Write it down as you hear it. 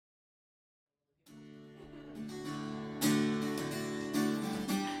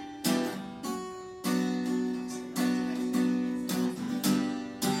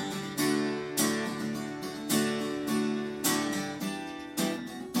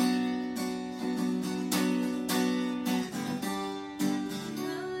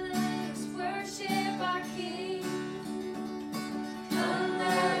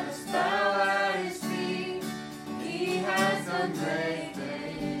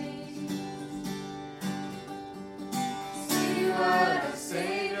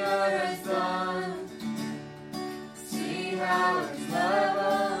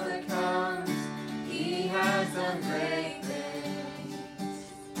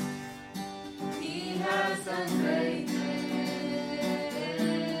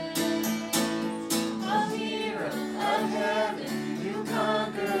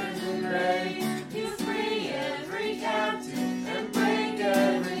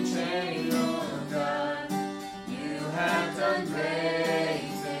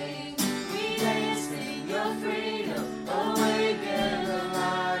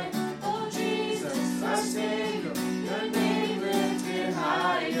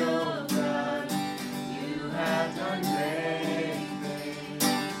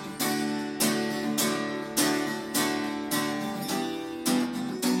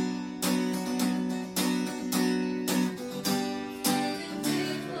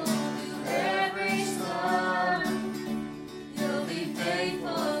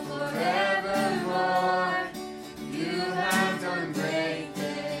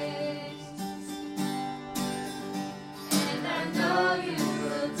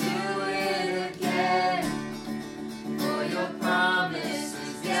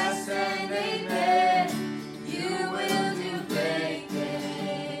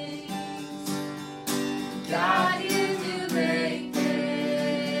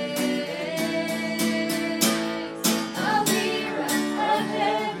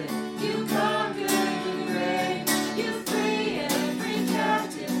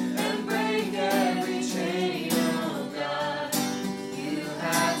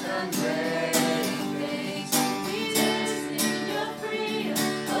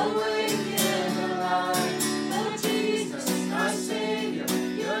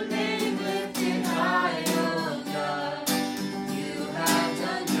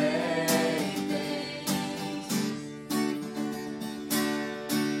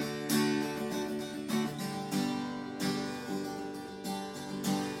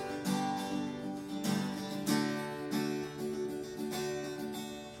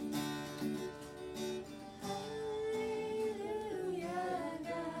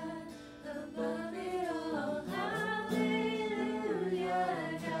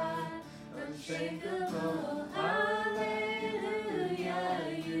unshakable, hallelujah,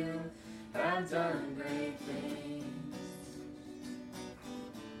 you have done great things.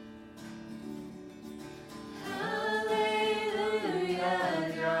 Hallelujah,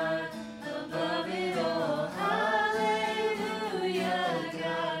 God, above it all, hallelujah,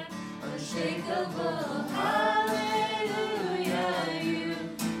 God, unshakable, hallelujah, you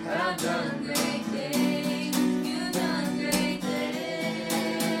have done great things. You've done great things.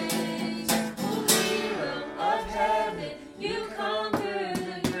 Oh, hero of heaven, you conquer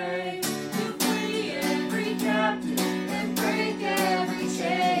the grave. You free every captive and break every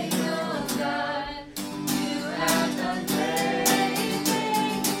chain, oh God. You have done great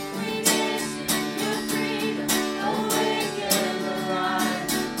things. Redemption, your freedom, awaken the light.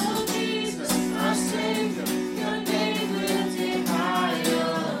 Oh Jesus, our Savior, your name lifted high,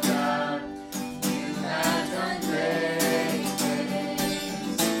 oh God. You have done great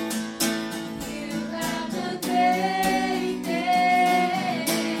things. You have done great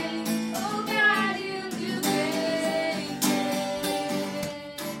things. Oh God, you do great things.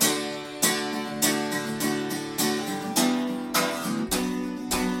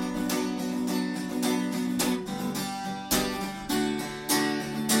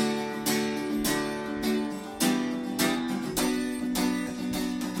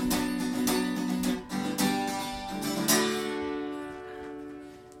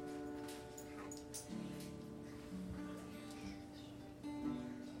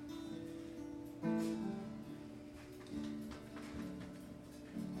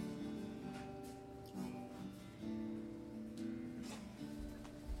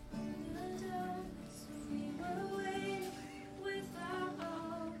 We were waiting without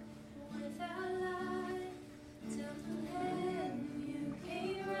hope, without light, till from heaven you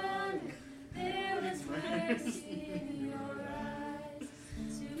came running. There was mercy in your eyes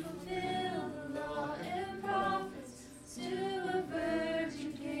to fulfill the law and prophets. To a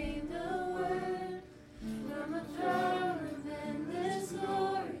virgin came the word from a throne of endless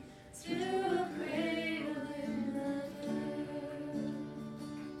glory to a cradle in the dirt.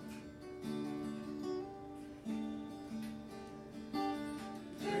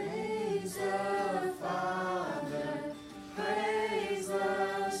 Praise the Father, praise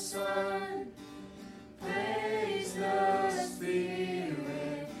the Son, praise the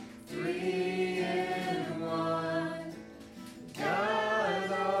Spirit, three in one.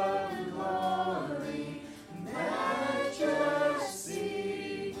 God of glory,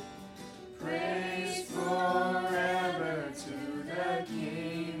 majesty, praise forever to the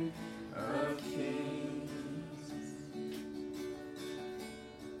King of Kings.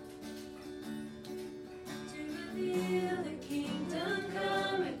 To reveal the kingdom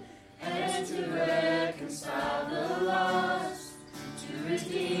coming and to reconcile the lost, to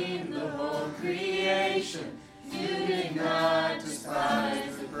redeem the whole creation. You did not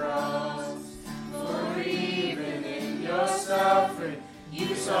despise the cross, for even in your suffering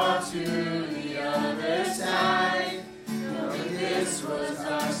you saw to the other side, knowing this was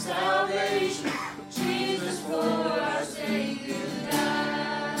our salvation. Jesus for our sake you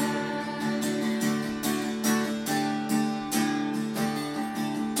died.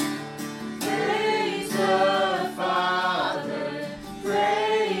 Praise the Father,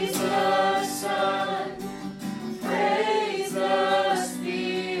 praise the Son, praise the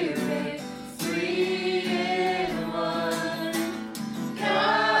Spirit, three in one.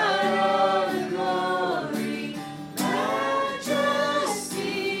 God of glory, majesty,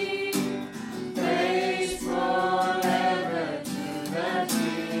 praise forever to the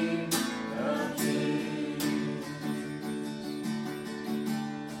King of Kings.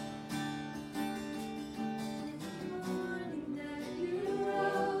 Morning that you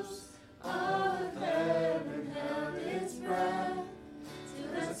rose, all of heaven held its breath,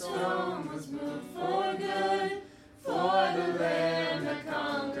 till the stone was moved for good, for the Lamb had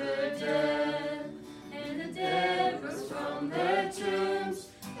conquered death. And the dead rose from their tombs,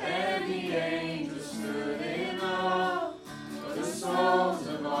 and the angels stood in awe, for the souls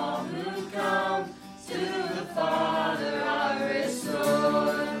of all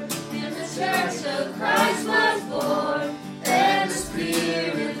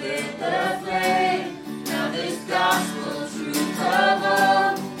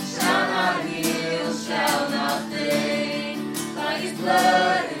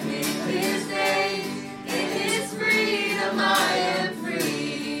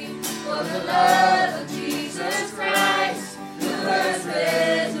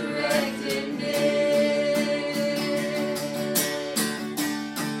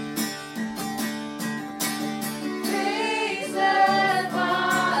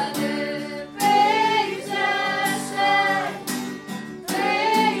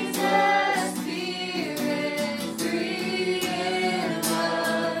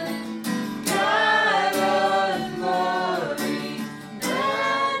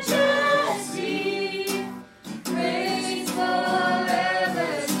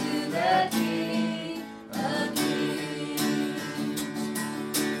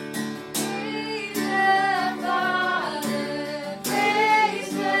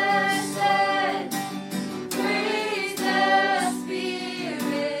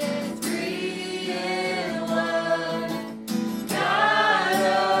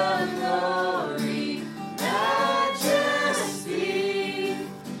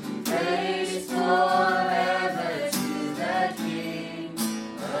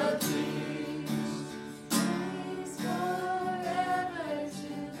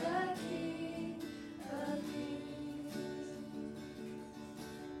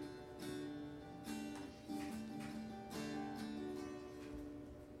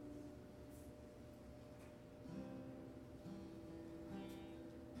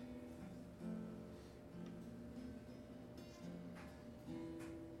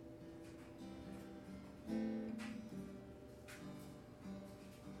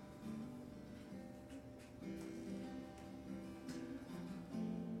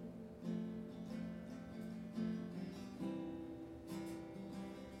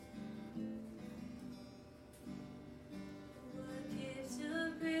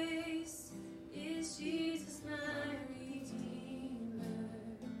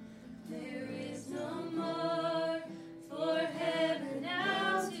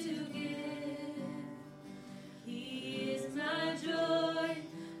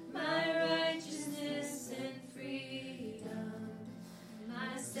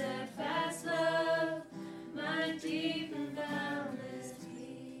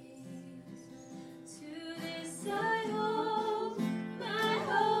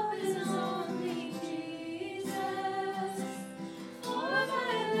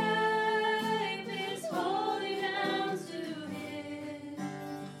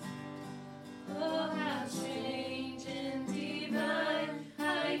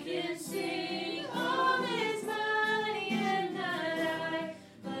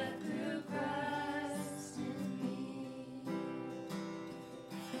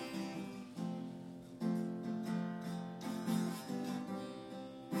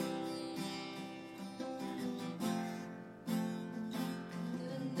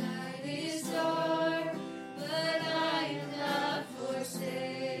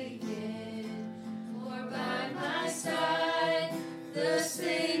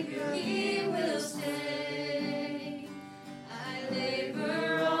Savior, He will stay. I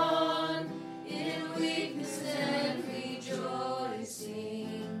labor on in weakness and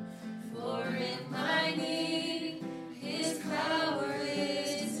rejoicing, for in my need His power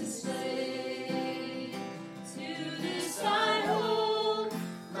is displayed. To this I hold,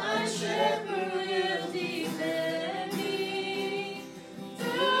 my shepherd will defend me.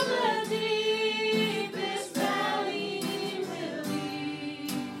 Through the deepest valley He will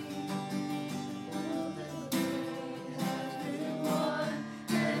lead. All the road has been won,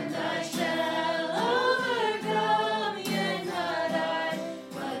 and I shall overcome, yet not I,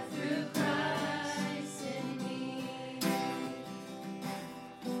 but through Christ in me.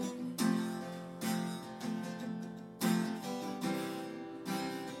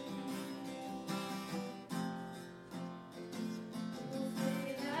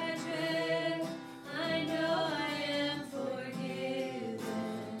 I dread, I know I am forgiven.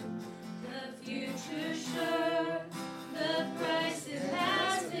 The future sure, the price it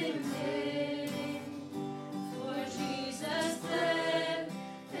has been paid. For Jesus bled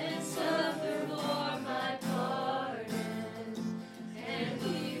and suffered for my pardon, and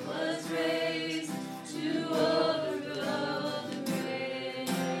He was raised to overthrow the grave.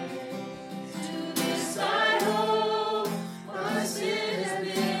 To this I hold, my sin has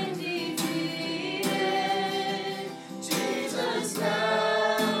been defeated. Jesus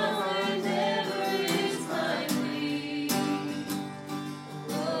now and ever is my plea.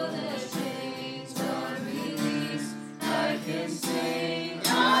 Oh, the chains are released, I can sing, I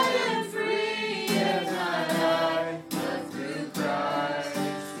am free, and not I, but through Christ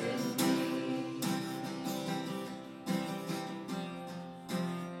in me.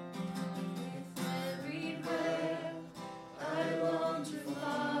 With every breath, I long to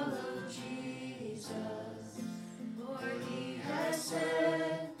follow Jesus, for He has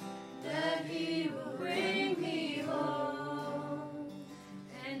said that He will bring me home.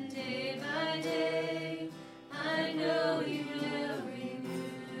 And day by day, I know He will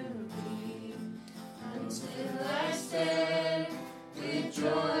renew me, until I stand with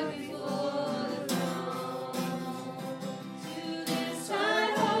joy before the throne. To this I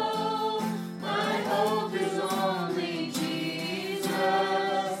hold, my hope is only Jesus.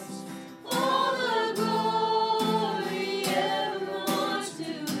 All the glory ever belongs to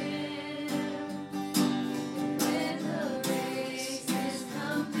Him. When the race is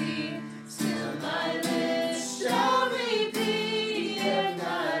complete, still my lips shall repeat, yet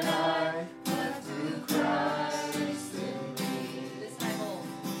not I, but through Christ in me. This I hold.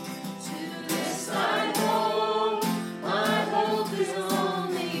 To this I hold, my hope is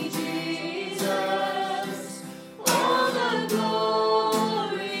only Jesus. All the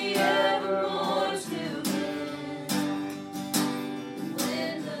glory ever belongs to Him.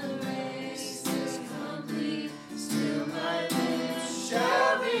 When the race is complete, still my lips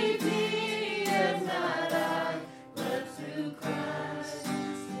shall repeat, and not I, but through Christ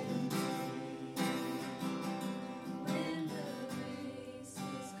in me. When the race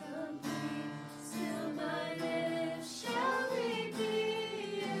is complete, still my lips shall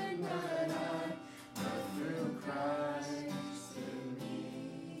repeat, and not I, but through Christ in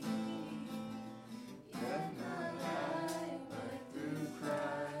me. Yet not I, but through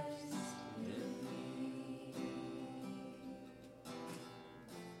Christ in me.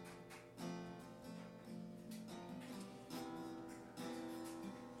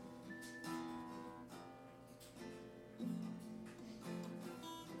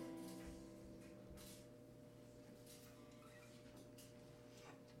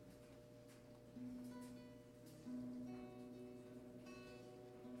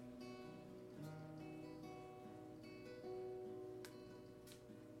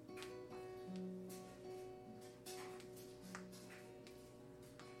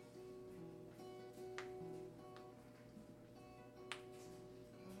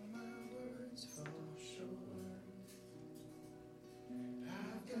 My words fall short.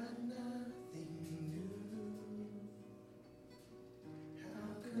 I've got nothing new. How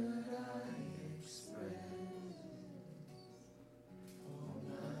could I express all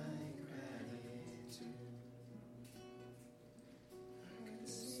my gratitude? I could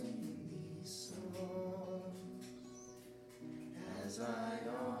sing these songs as I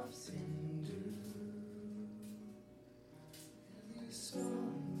often do. Every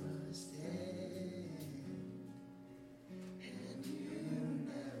song must end, and you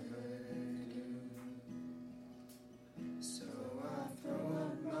never do. So I throw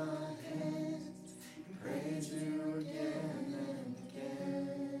up my hands and praise you again and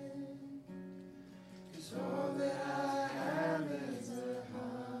again. 'Cause all that I have is a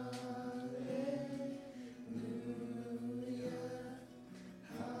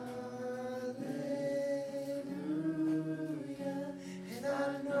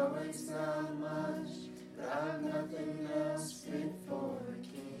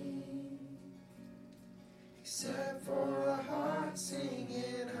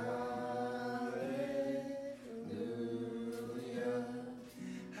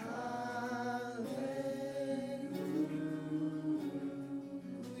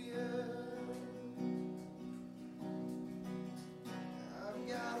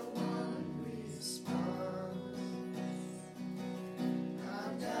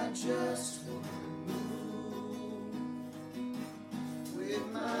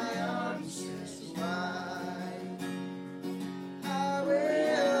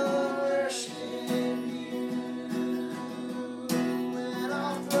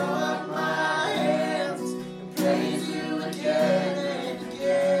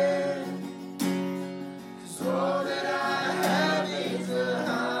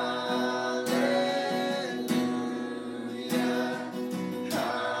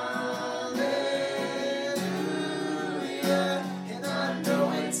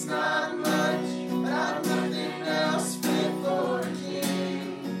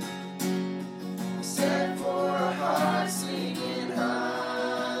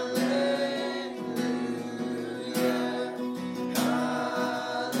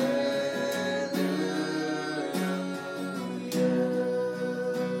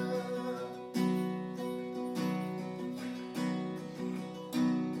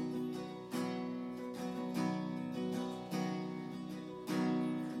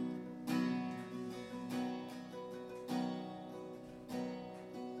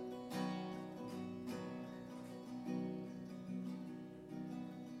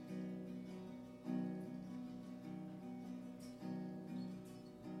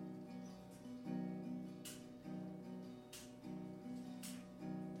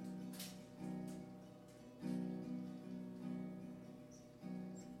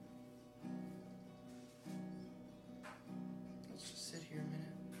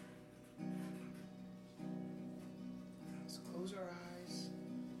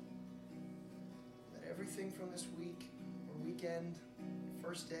anything from this week or weekend,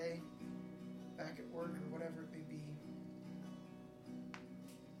 first day, back at work or whatever it may be.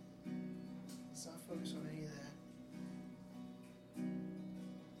 Let's not focus on any of that.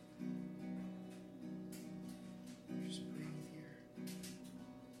 Just breathe here.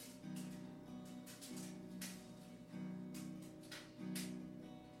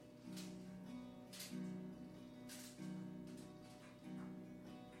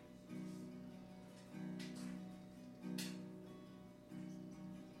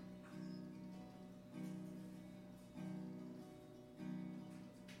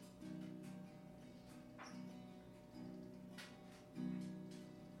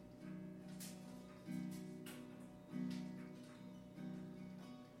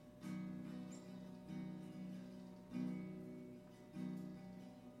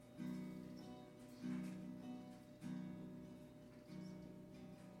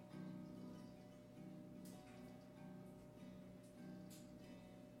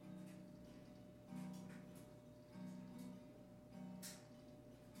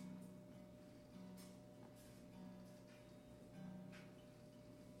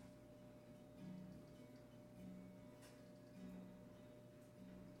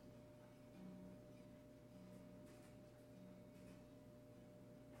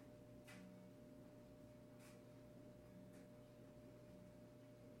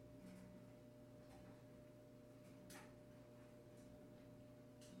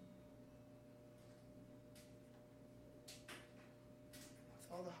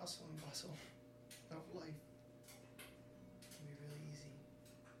 All the hustle and bustle of life, it can be really easy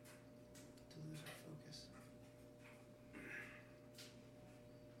to lose our focus.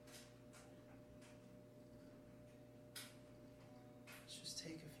 Let's just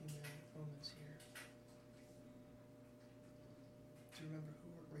take a few moments here to remember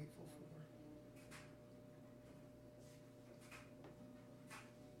who we're grateful for.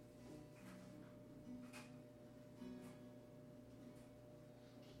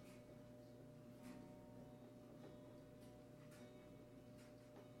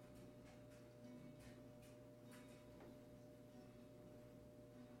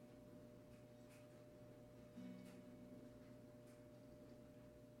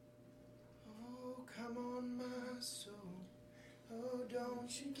 Come on, my soul. Oh, don't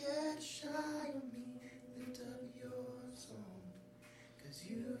you get shy on me. Lift up your song. 'Cause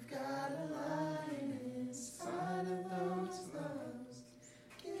you've got a lion inside of those lungs.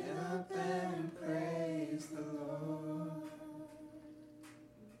 Get up and praise the Lord.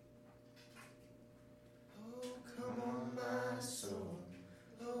 Oh, come on, my soul.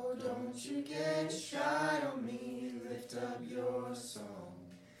 Oh, don't you get shy on me. Lift up your song.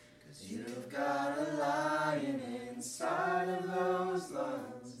 You've got a lion inside of those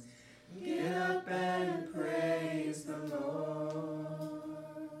lungs. Get up and praise the Lord.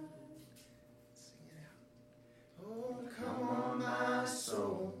 Sing it out. Oh, come on, my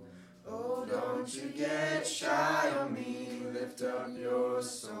soul. Oh, don't you get shy on me. Lift up your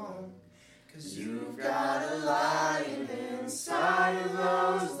song. 'Cause you've got a lion inside of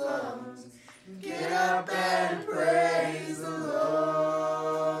those lungs. Get up and praise the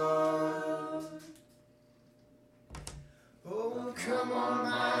Lord. Come on,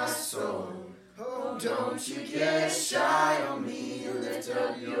 my soul. Oh, don't you get shy on me. Lift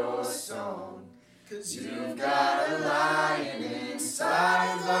up your song. 'Cause you've got a lion inside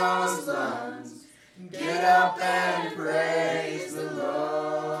of those lungs. Get up and praise the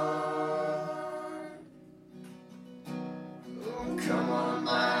Lord. Oh, come on,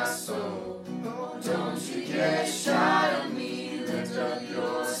 my soul. Oh, don't you get shy on me. Lift up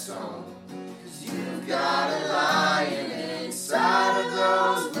your song. 'Cause you've got a lion inside of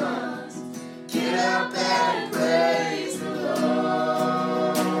those lungs. Get up and praise the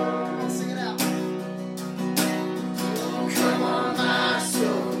Lord. Sing it out. Oh, come on, my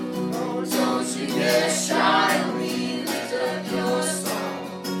soul.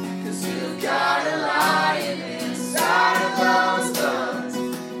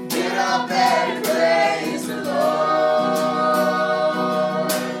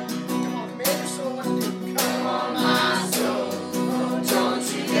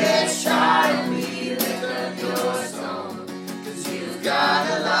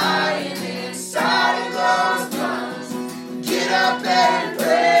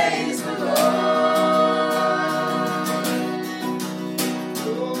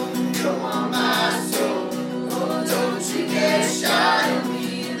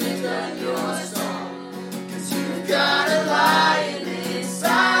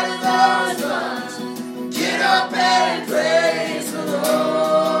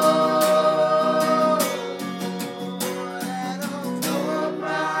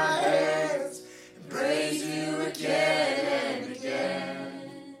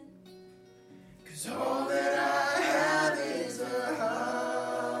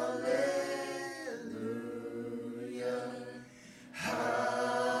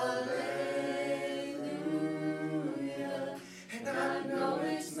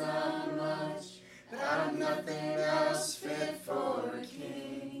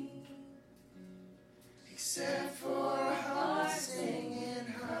 except for